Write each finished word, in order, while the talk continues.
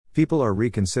People are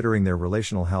reconsidering their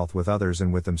relational health with others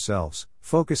and with themselves,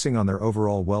 focusing on their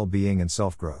overall well-being and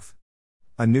self-growth.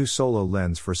 A new solo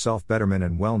lens for self-betterment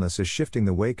and wellness is shifting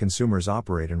the way consumers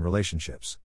operate in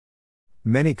relationships.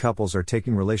 Many couples are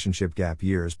taking relationship gap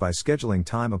years by scheduling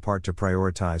time apart to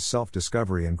prioritize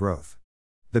self-discovery and growth.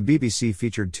 The BBC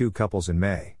featured 2 couples in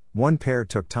May. One pair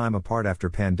took time apart after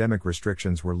pandemic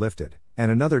restrictions were lifted,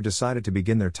 and another decided to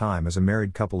begin their time as a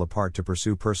married couple apart to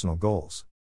pursue personal goals.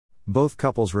 Both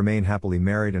couples remain happily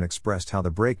married and expressed how the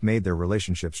break made their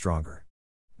relationship stronger.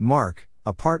 Mark,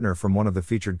 a partner from one of the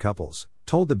featured couples,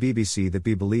 told the BBC that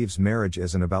he believes marriage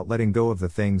isn't about letting go of the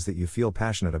things that you feel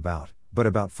passionate about, but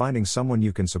about finding someone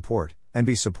you can support, and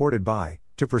be supported by,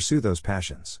 to pursue those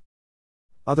passions.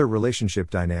 Other relationship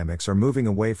dynamics are moving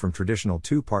away from traditional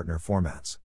 2-partner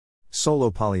formats. Solo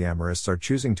polyamorists are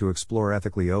choosing to explore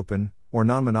ethically open, or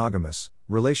non-monogamous,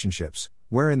 relationships,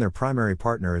 wherein their primary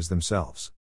partner is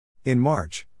themselves. In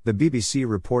March, the BBC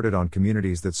reported on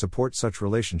communities that support such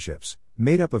relationships,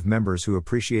 made up of members who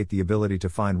appreciate the ability to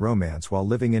find romance while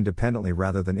living independently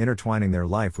rather than intertwining their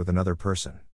life with another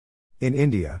person. In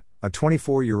India, a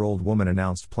 24-year-old woman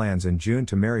announced plans in June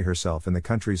to marry herself in the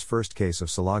country's first case of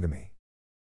sologamy.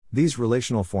 These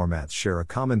relational formats share a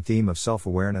common theme of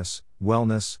self-awareness,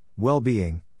 wellness,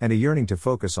 well-being, and a yearning to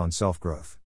focus on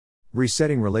self-growth.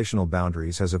 Resetting relational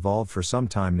boundaries has evolved for some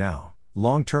time now.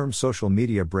 Long-term social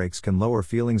media breaks can lower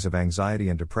feelings of anxiety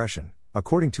and depression,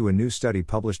 according to a new study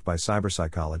published by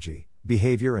Cyberpsychology,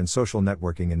 Behavior and Social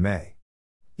Networking in May.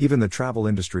 Even the travel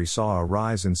industry saw a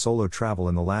rise in solo travel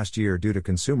in the last year due to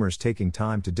consumers taking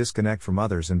time to disconnect from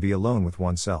others and be alone with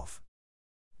oneself.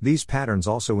 These patterns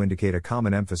also indicate a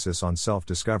common emphasis on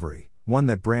self-discovery, one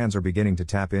that brands are beginning to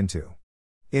tap into.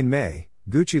 In May,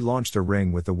 Gucci launched a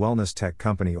ring with the wellness tech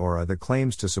company Aura that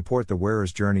claims to support the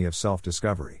wearer's journey of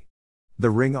self-discovery. The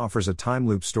ring offers a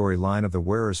time-loop storyline of the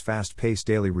wearer's fast-paced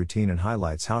daily routine and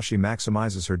highlights how she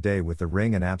maximizes her day with the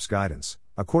ring and app's guidance,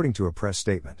 according to a press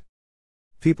statement.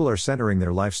 People are centering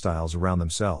their lifestyles around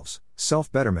themselves.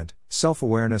 Self-betterment,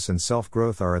 self-awareness and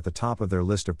self-growth are at the top of their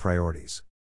list of priorities.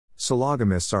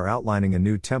 Sologamists are outlining a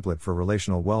new template for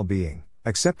relational well-being,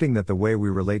 accepting that the way we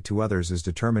relate to others is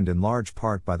determined in large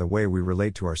part by the way we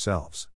relate to ourselves.